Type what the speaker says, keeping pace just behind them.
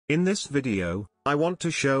In this video, I want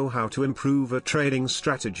to show how to improve a trading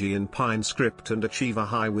strategy in Pine Scrip and achieve a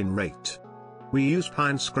high win rate. We use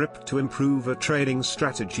Pine Scrip to improve a trading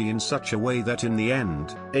strategy in such a way that in the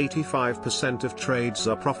end, 85% of trades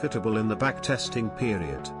are profitable in the backtesting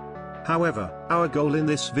period. However, our goal in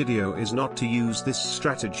this video is not to use this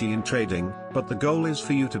strategy in trading, but the goal is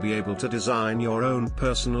for you to be able to design your own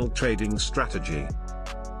personal trading strategy.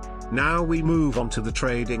 Now we move on to the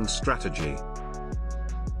trading strategy.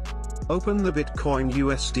 Open the Bitcoin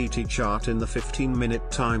USDT chart in the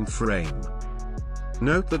 15-minute time frame.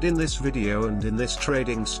 Note that in this video and in this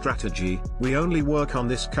trading strategy, we only work on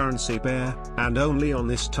this currency pair, and only on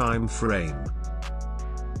this time frame.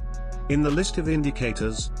 In the list of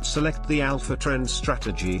indicators, select the Alpha Trend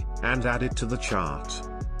strategy, and add it to the chart.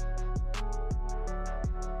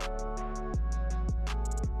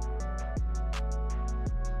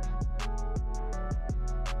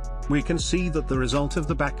 We can see that the result of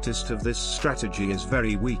the backtest of this strategy is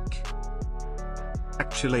very weak.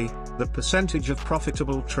 Actually, the percentage of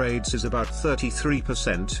profitable trades is about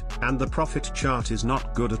 33%, and the profit chart is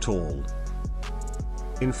not good at all.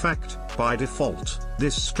 In fact, by default,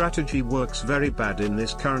 this strategy works very bad in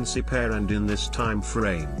this currency pair and in this time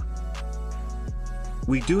frame.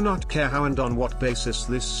 We do not care how and on what basis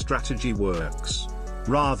this strategy works.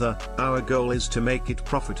 Rather, our goal is to make it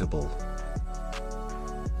profitable.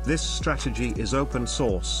 This strategy is open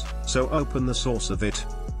source, so open the source of it.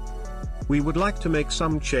 We would like to make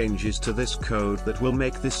some changes to this code that will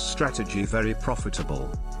make this strategy very profitable.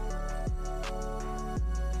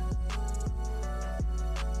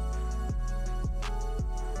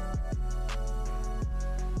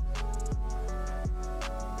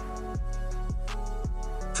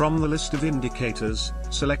 From the list of indicators,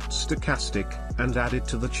 select stochastic, and add it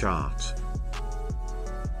to the chart.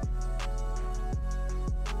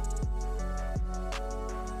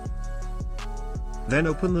 Then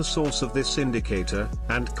open the source of this indicator,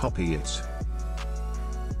 and copy it.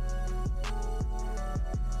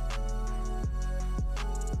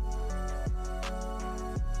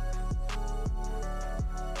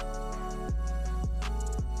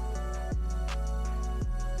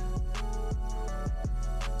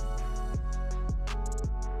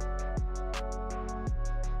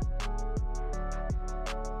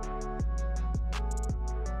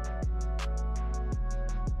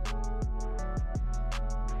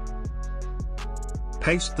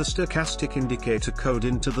 Paste the stochastic indicator code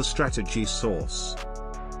into the strategy source.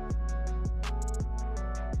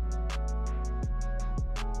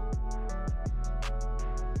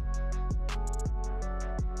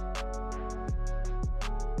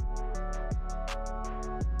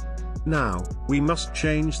 Now, we must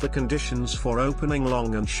change the conditions for opening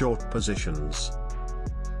long and short positions.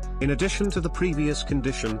 In addition to the previous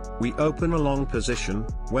condition, we open a long position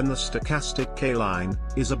when the stochastic K line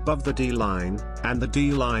is above the D line, and the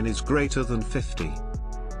D line is greater than 50.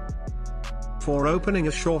 For opening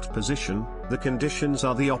a short position, the conditions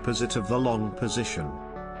are the opposite of the long position.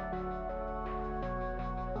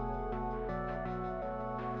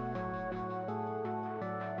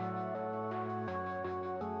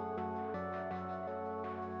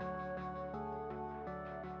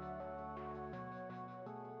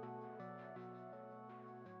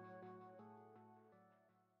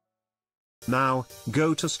 Now,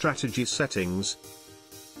 go to Strategy Settings,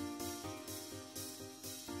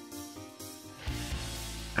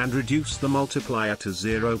 and reduce the multiplier to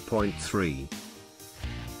 0.3.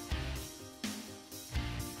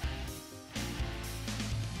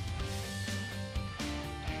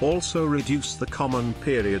 Also reduce the common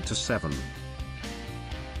period to 7.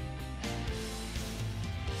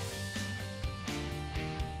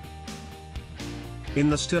 In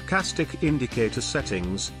the stochastic indicator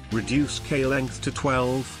settings, reduce K length to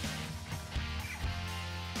 12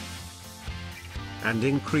 and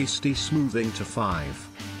increase de-smoothing to 5.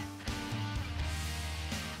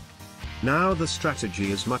 Now the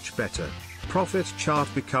strategy is much better. Profit chart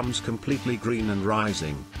becomes completely green and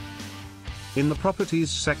rising. In the properties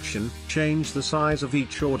section, change the size of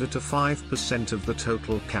each order to 5% of the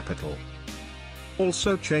total capital.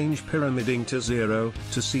 Also change pyramiding to 0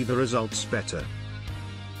 to see the results better.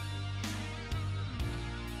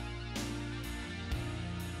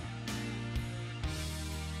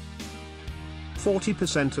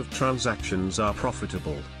 40% of transactions are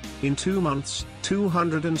profitable. In 2 months,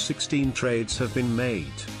 216 trades have been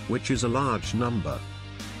made, which is a large number.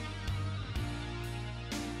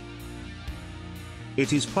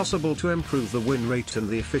 It is possible to improve the win rate and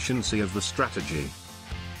the efficiency of the strategy.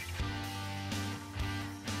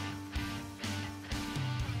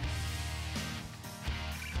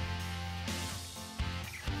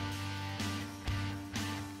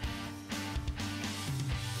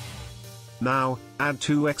 Now, add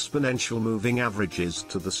two exponential moving averages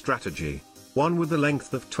to the strategy, one with a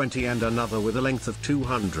length of 20 and another with a length of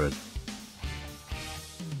 200.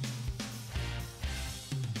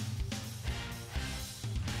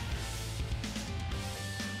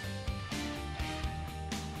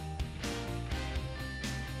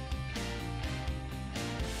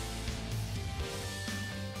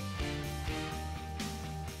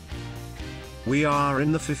 We are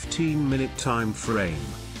in the 15-minute time frame.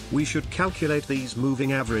 We should calculate these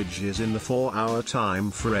moving averages in the 4-hour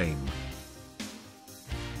time frame.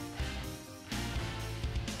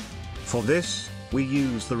 For this, we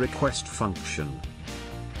use the request function.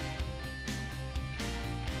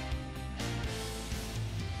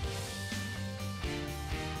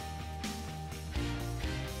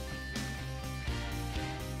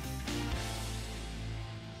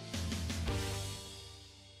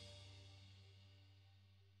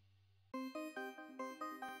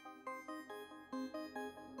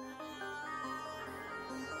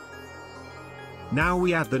 Now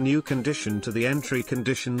we add the new condition to the entry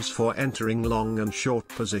conditions for entering long and short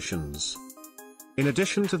positions. In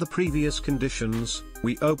addition to the previous conditions,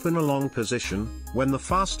 we open a long position when the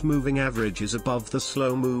fast moving average is above the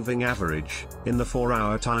slow moving average in the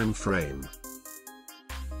 4-hour time frame.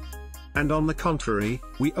 And on the contrary,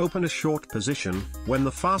 we open a short position when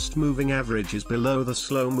the fast moving average is below the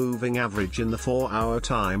slow moving average in the 4-hour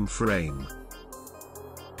time frame.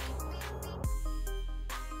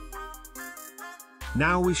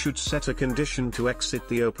 Now we should set a condition to exit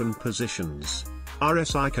the open positions.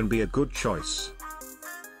 RSI can be a good choice.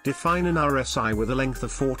 Define an RSI with a length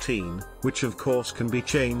of 14, which of course can be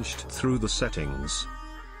changed through the settings.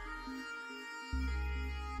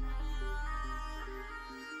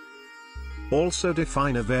 Also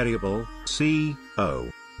define a variable, CO.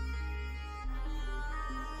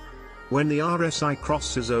 When the RSI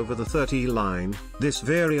crosses over the 30 line, this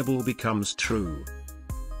variable becomes true.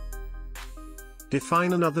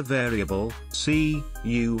 Define another variable,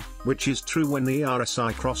 CU, which is true when the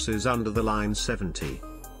RSI crosses under the line 70.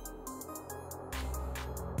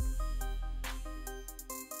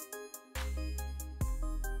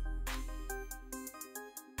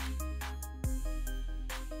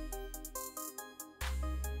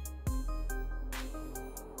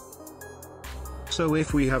 So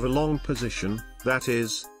if we have a long position, that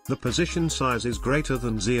is, the position size is greater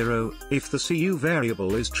than 0, if the CU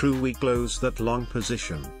variable is true we close that long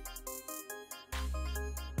position.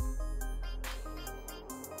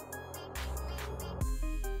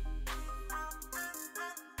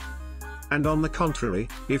 And on the contrary,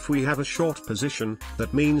 if we have a short position,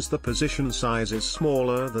 that means the position size is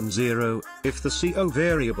smaller than 0, if the CO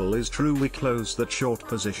variable is true we close that short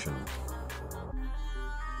position.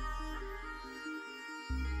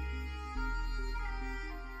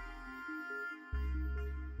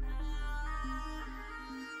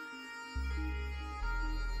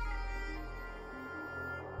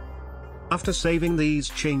 After saving these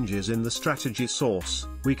changes in the strategy source,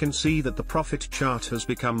 we can see that the profit chart has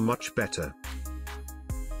become much better.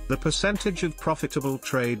 The percentage of profitable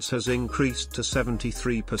trades has increased to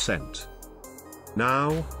 73%.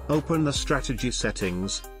 Now, open the strategy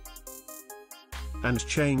settings and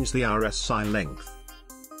change the RSI length.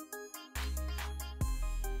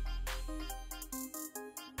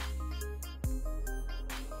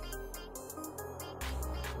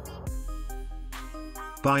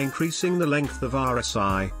 By increasing the length of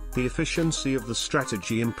RSI, the efficiency of the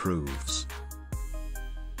strategy improves.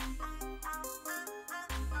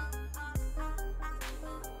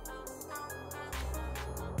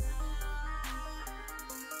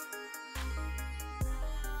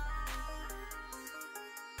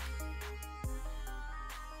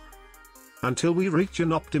 Until we reach an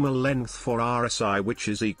optimal length for RSI which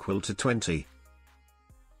is equal to 20.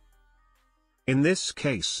 In this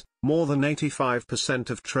case, more than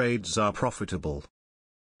 85% of trades are profitable.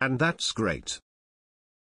 And that's great.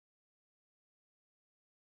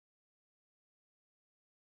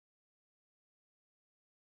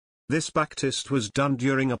 This backtest was done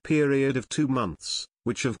during a period of 2 months,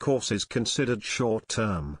 which of course is considered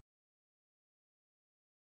short-term.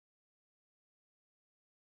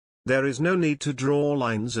 There is no need to draw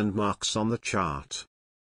lines and marks on the chart.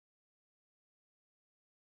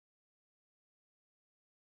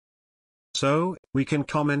 So, we can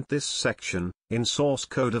comment this section in source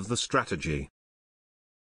code of the strategy.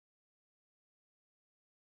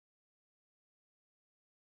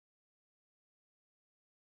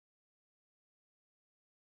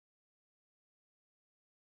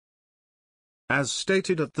 As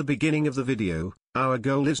stated at the beginning of the video, our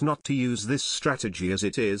goal is not to use this strategy as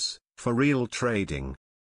it is, for real trading.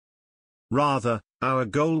 Rather, our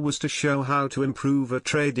goal was to show how to improve a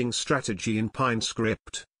trading strategy in Pine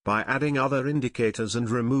Script, by adding other indicators and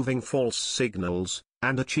removing false signals,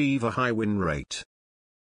 and achieve a high win rate.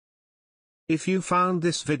 If you found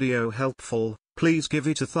this video helpful, please give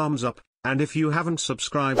it a thumbs up, and if you haven't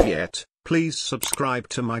subscribed yet, please subscribe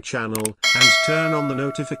to my channel, and turn on the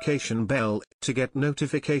notification bell, to get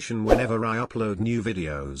notification whenever I upload new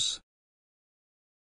videos.